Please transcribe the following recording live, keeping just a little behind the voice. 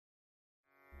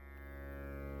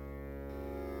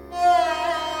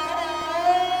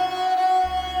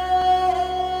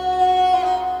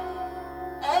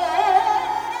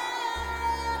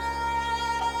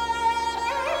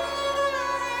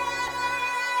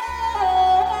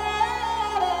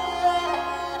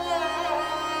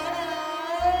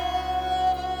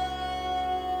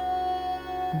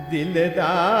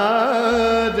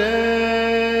दिलदार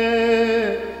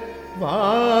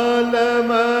वालम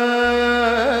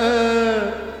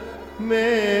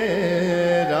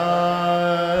मेरा,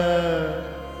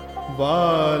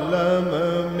 वालम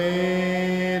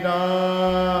मेरा,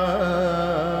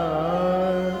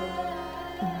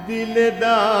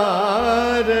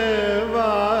 दिलदार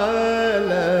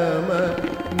वालम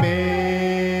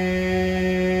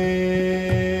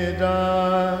मेरा,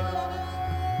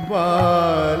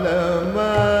 वालम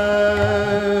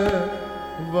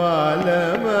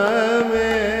वालम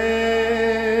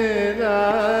मेरा,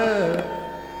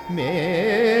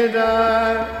 मेरा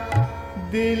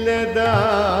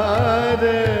दिलदार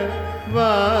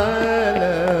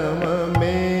वालम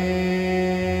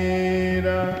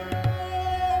मेरा,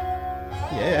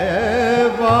 ये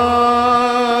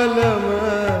वालम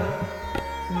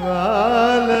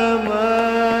वालम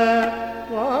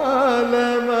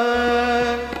वालम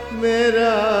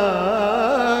मेरा,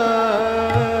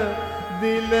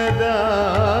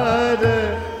 दिलदार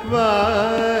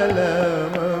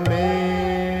वालम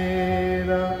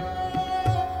मेरा,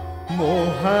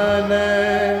 मोहन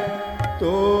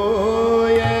तो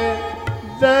ये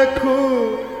रखू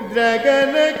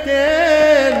जगन के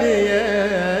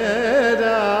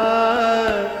नियरा,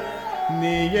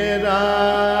 नियरा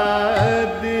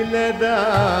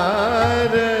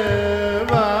दिलदार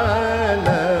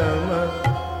वालम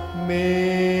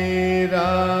मेरा,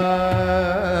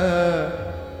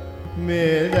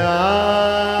 मेरा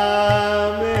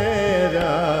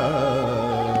मेरा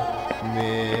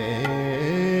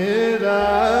मेरा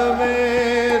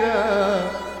मेरा,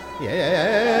 ये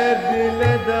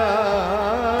दिलदार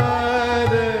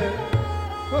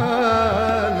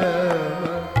वालम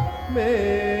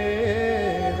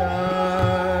मेरा,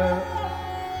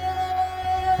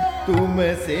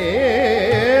 तुमसे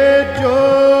जो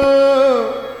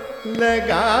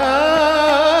लगा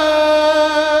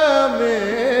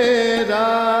मेरा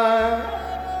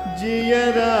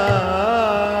जियरा,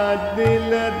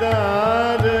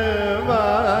 दिलदार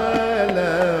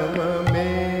वालम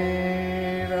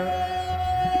मेरा,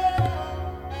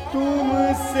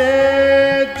 तुमसे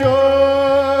जो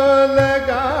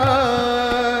लगा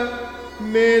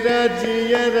मेरा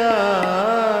जियरा,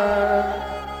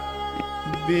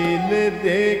 बिन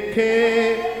देखे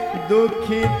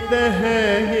दुखित है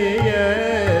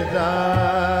हियरा,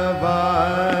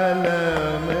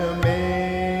 वालम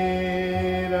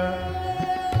मेरा,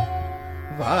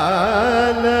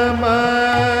 वालम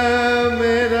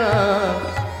मेरा,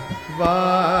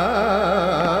 वालम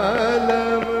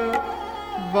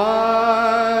वालम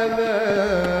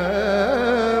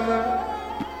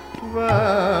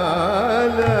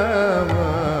वालम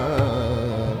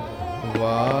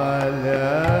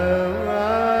वालम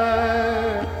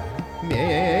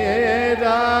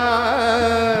मेरा,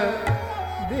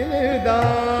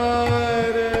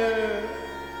 दिलदार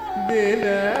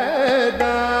दिलदार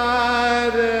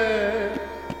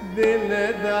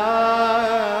दिलदार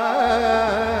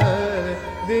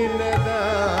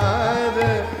दिलदार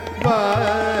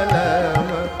वालम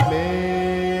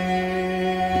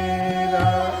मेरा,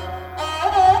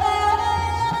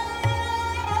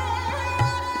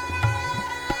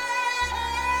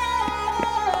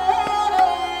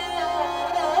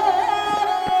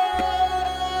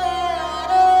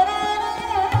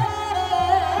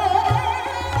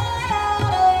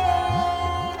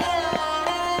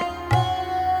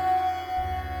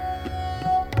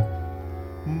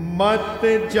 मत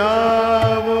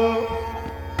जाओ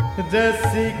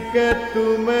रसिक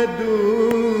तुम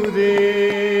दूरे,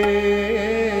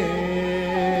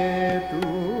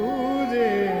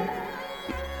 दूरे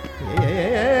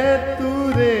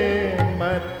दूरे,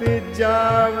 मत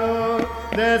जाओ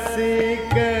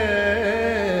रसिक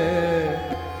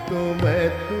तुम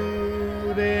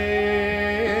दूरे,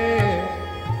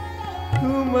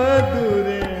 तुम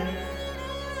दूरे,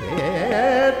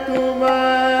 तुम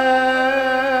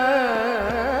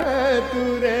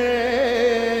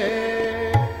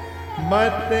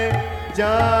मत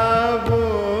जाओ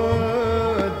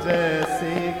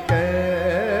रसिक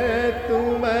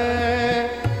तुम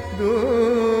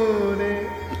दूर,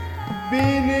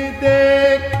 बिन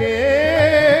देखे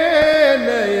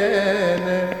नयन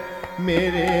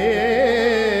मेरे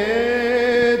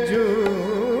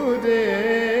झूरे,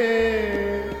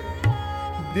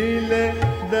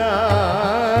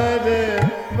 दिलदार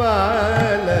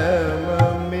वालम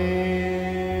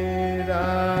मेरा,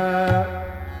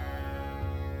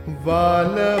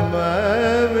 वालम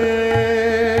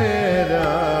मेरा,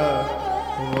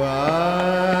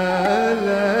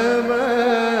 वालम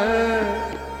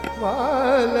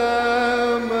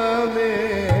वालम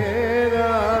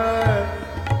मेरा,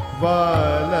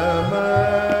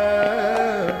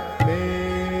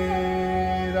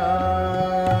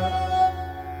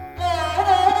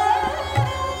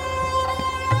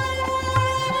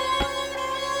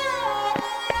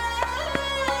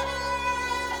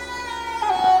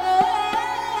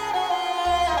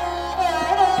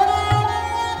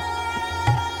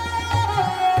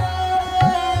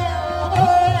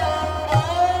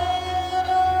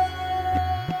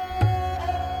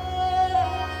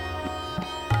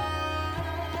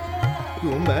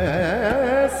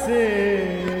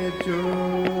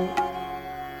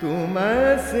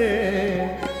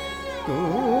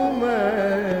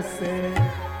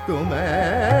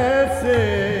 तुमसे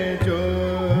जो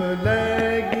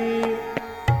लगी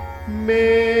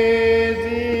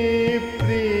मेरी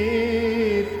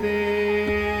प्रीति,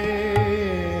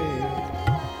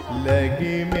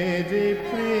 लगी मेरी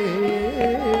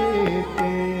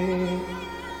प्रीति,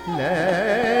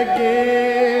 लगी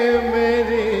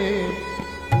मेरी,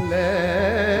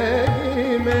 लगी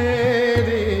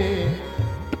मेरी,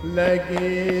 लगी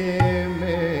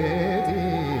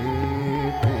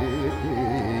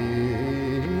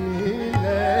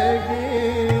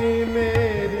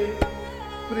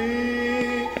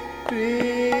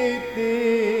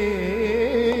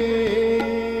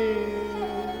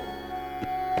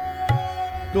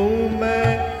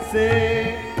तुमसे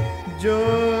जो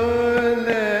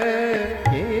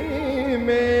लगी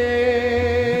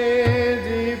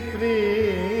मेरी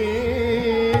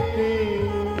प्रीति,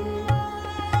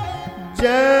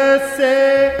 जैसे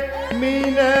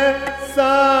मीन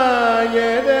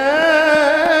सायर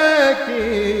की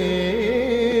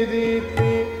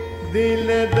रीति,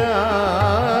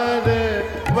 दिलदार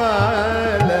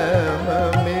वालम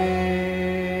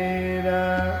मेरा,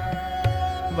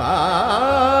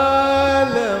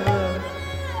 वालम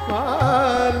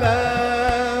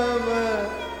वालम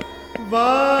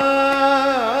वालम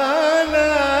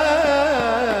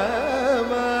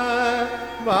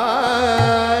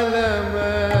वालम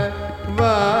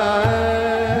वालम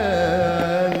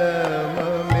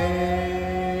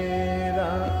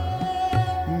मेरा,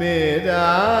 मेरा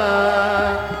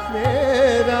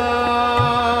मेरा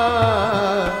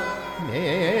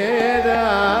मेरा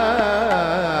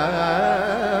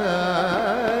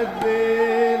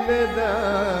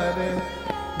दिलदार,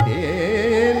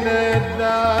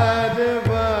 दिलदार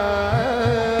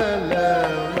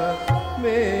वालम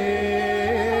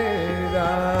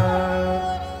मेरा।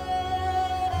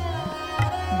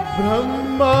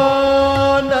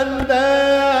 ब्रह्मानंद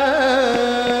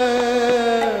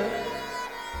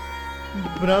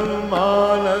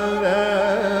ब्रह्मानंद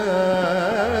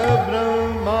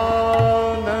ब्रह्मानंद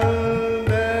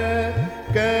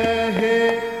कहे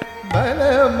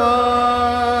बलमा,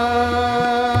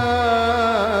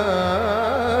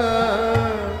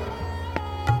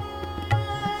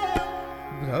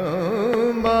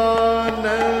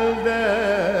 ब्रह्मानंद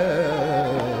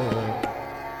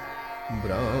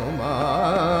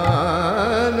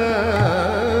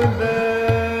ब्रह्मानंद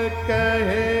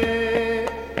कहे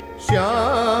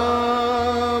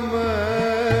श्याम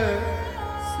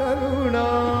सरुणा,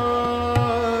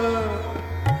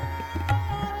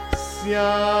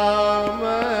 श्याम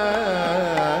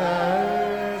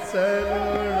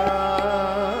सरुणा,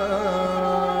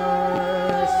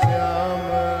 श्याम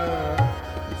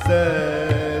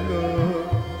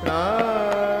सरुणा,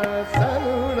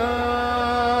 सरुणा,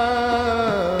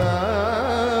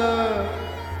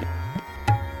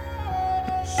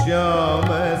 श्याम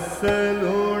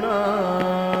सरुणा,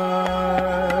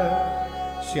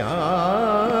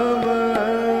 श्याम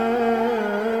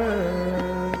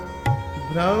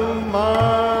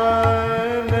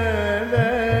ब्रह्मानंद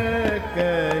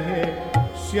कहे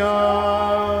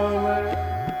श्याम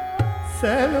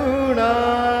सरुणा,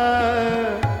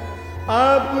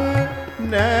 अब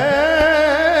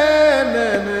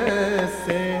नैनन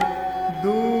से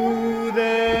दूर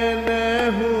न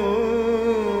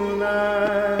होना,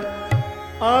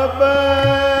 अब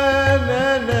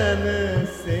नैनन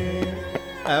से,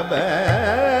 अब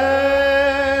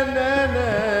नैनन,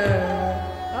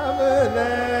 अब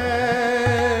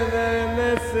नैनन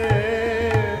से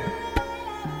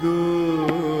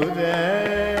दूर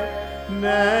न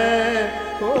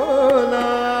होना,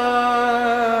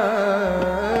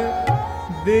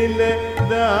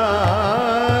 दिलदार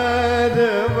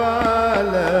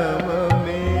वालम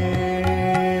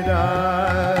मेरा,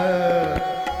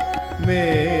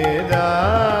 मेरा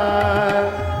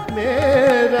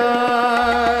मेरा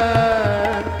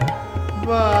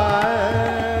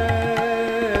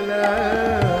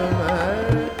वालम,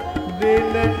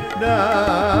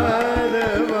 दिलदार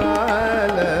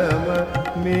वालम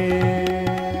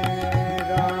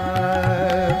मेरा।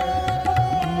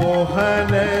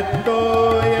 मोहन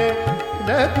तोय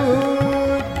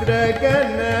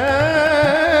रघुद्रगन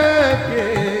के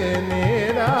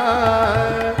मेरा,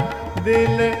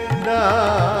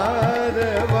 दिलदार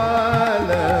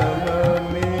वालम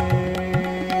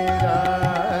मेरा,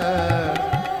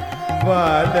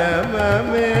 वालम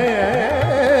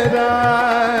मेरा,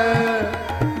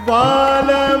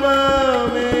 वालम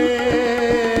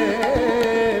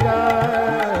मेरा,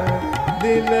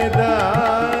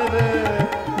 दिलदार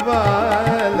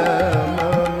वालम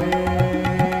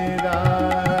मेरा,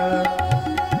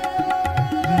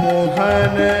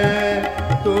 मोहन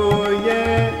तो ये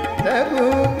प्रभु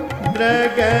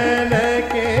द्रगन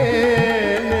के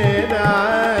मेरा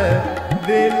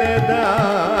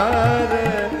दिलदार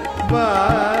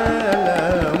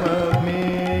वालम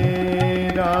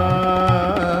मेरा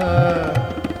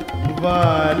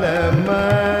वालम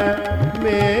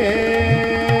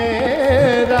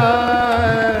मेरा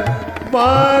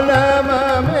वालम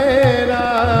मेरा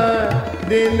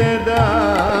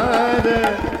दिलदार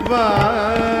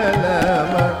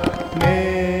वालम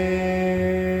मेरा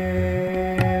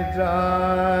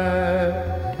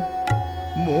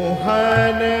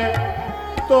मोहन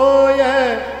तो ये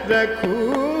रखू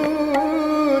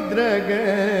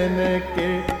द्रगन के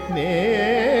ने